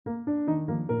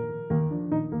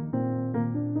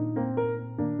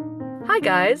Hi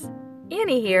guys,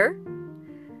 Annie here.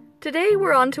 Today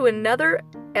we're on to another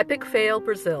epic fail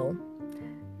Brazil.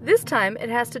 This time it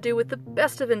has to do with the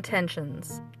best of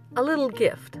intentions, a little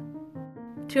gift.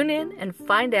 Tune in and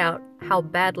find out how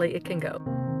badly it can go.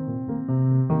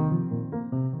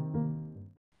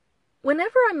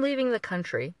 Whenever I'm leaving the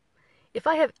country, if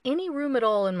I have any room at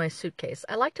all in my suitcase,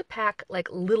 I like to pack like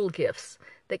little gifts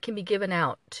that can be given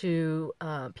out to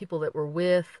people that we're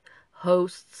with,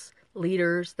 hosts,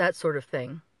 leaders, that sort of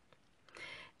thing.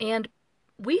 And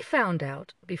we found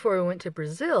out before we went to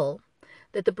Brazil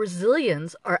that the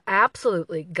Brazilians are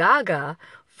absolutely gaga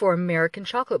for American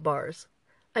chocolate bars.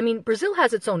 I mean, Brazil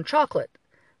has its own chocolate,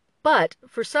 but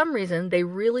for some reason they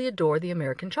really adore the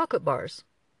American chocolate bars.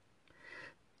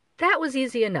 That was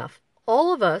easy enough.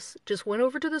 All of us just went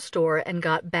over to the store and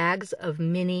got bags of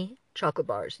mini chocolate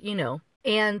bars,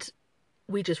 and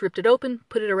we just ripped it open,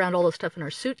 put it around all the stuff in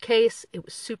our suitcase. It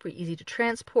was super easy to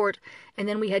transport, and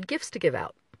then we had gifts to give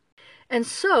out. And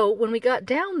so when we got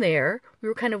down there, we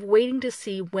were kind of waiting to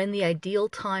see when the ideal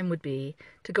time would be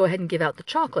to go ahead and give out the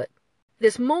chocolate.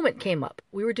 This moment came up.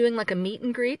 We were doing like a meet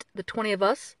and greet, the 20 of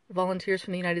us, volunteers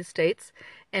from the United States,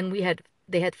 and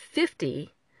they had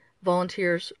 50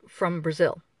 volunteers from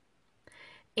Brazil.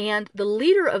 And the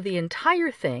leader of the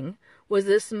entire thing was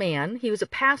this man. He was a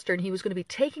pastor, and he was going to be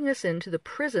taking us into the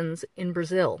prisons in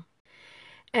Brazil.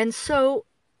 And so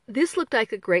this looked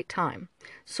like a great time.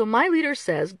 So my leader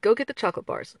says, go get the chocolate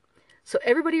bars. So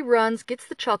everybody runs, gets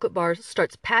the chocolate bars,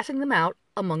 starts passing them out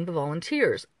among the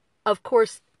volunteers. Of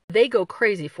course, they go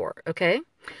crazy for it, okay?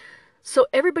 So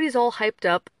everybody's all hyped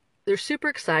up. They're super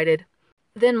excited.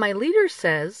 Then my leader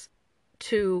says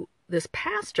to this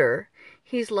pastor,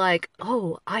 he's like,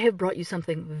 oh, I have brought you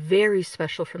something very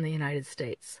special from the United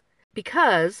States.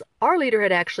 Because our leader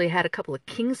had actually had a couple of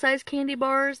king-size candy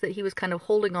bars that he was kind of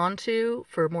holding on to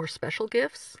for more special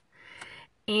gifts.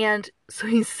 And so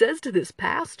he says to this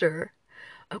pastor,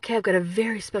 okay, I've got a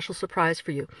very special surprise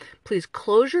for you. Please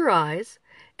close your eyes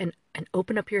and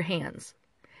open up your hands.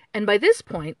 And by this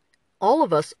point, all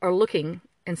of us are looking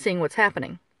and seeing what's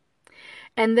happening.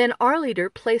 And then our leader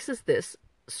places this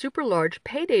super large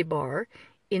payday bar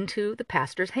into the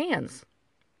pastor's hands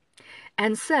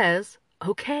and says,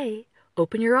 okay,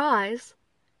 open your eyes.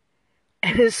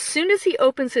 And as soon as he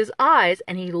opens his eyes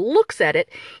and he looks at it,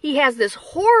 he has this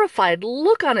horrified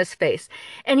look on his face,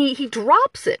 and he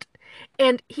drops it,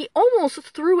 and he almost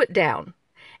threw it down.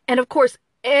 And of course,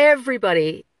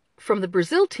 everybody from the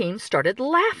Brazil team started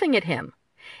laughing at him,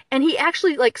 and he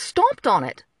actually stomped on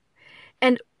it.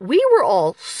 And we were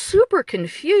all super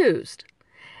confused.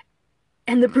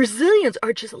 And the Brazilians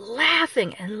are just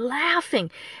laughing and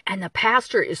laughing. And the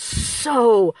pastor is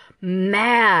so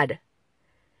mad.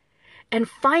 And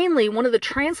finally, one of the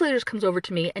translators comes over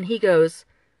to me and he goes,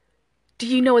 do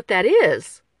you know what that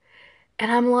is?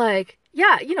 And I'm like,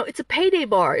 yeah, it's a payday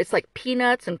bar. It's like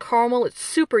peanuts and caramel. It's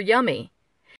super yummy.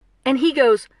 And he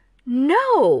goes,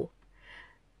 no.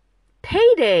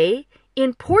 Payday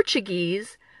in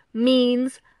Portuguese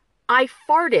means I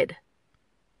farted.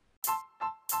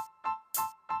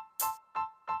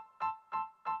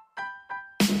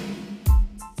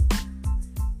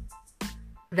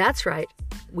 That's right.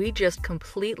 We just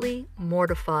completely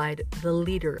mortified the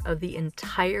leader of the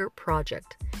entire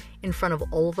project in front of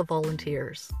all the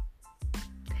volunteers.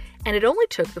 And it only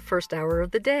took the first hour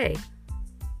of the day.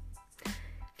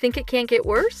 Think it can't get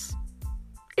worse?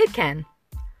 It can.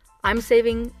 I'm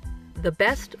saving the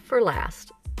best for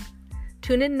last.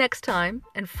 Tune in next time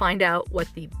and find out what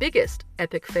the biggest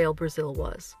epic fail Brazil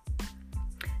was.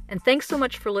 And thanks so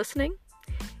much for listening.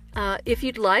 If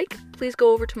you'd like, please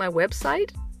go over to my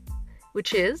website,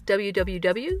 which is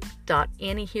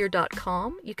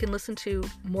www.anniehere.com. You can listen to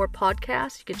more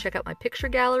podcasts. You can check out my picture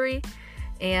gallery.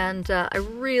 And I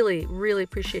really, really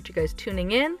appreciate you guys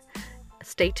tuning in.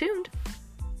 Stay tuned.